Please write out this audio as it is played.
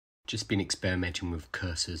Just been experimenting with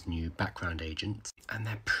Cursor's new background agents, and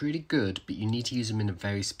they're pretty good, but you need to use them in a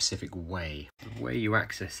very specific way. The way you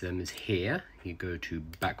access them is here. You go to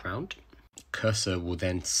background. Cursor will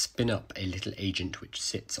then spin up a little agent which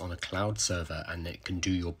sits on a cloud server and it can do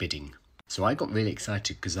your bidding. So I got really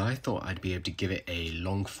excited because I thought I'd be able to give it a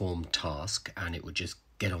long form task and it would just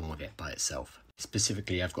get on with it by itself.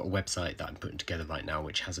 Specifically, I've got a website that I'm putting together right now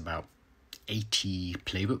which has about 80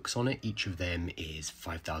 playbooks on it. Each of them is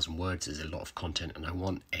 5,000 words. There's a lot of content, and I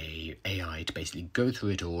want a AI to basically go through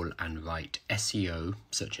it all and write SEO,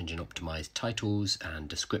 search engine optimized titles and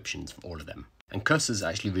descriptions for all of them. And Cursor's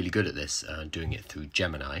actually really good at this, doing it through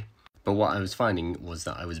Gemini. But what I was finding was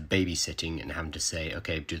that I was babysitting and having to say,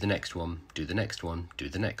 okay, do the next one, do the next one, do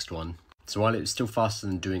the next one. So while it was still faster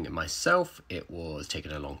than doing it myself, it was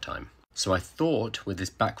taking a long time. So I thought with this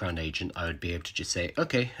background agent, I would be able to just say,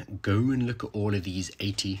 okay, go and look at all of these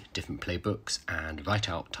 80 different playbooks and write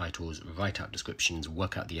out titles, write out descriptions,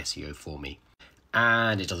 work out the SEO for me.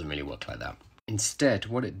 And it doesn't really work like that. Instead,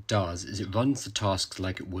 what it does is it runs the tasks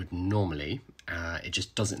like it would normally. It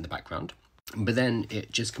just does it in the background. But then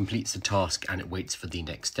it just completes the task and it waits for the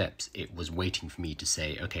next steps. It was waiting for me to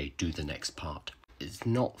say, okay, do the next part. It's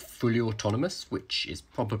not fully autonomous, which is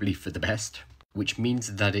probably for the best. Which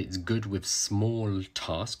means that it's good with small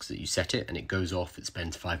tasks that you set it and it goes off, it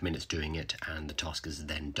spends 5 minutes doing it and the task is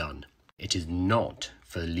then done. It is not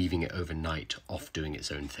for leaving it overnight off doing its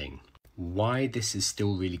own thing. Why this is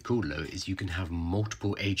still really cool though is you can have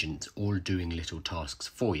multiple agents all doing little tasks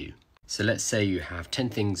for you. So let's say you have 10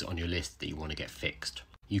 things on your list that you want to get fixed.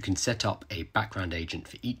 You can set up a background agent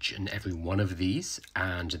for each and every one of these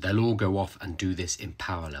and they'll all go off and do this in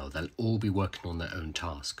parallel. They'll all be working on their own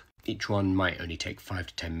task. Each one might only take 5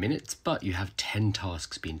 to 10 minutes, but you have 10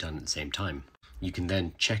 tasks being done at the same time. You can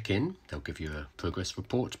then check in, they'll give you a progress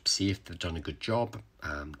report, see if they've done a good job,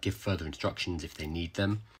 give further instructions if they need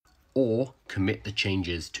them, or commit the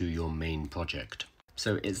changes to your main project.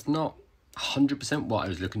 So it's not 100% what I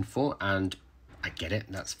was looking for, and I get it,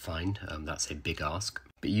 that's fine, that's a big ask.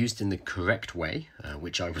 But used in the correct way,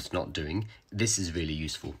 which I was not doing, this is really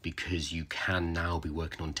useful because you can now be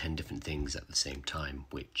working on 10 different things at the same time,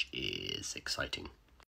 which is exciting.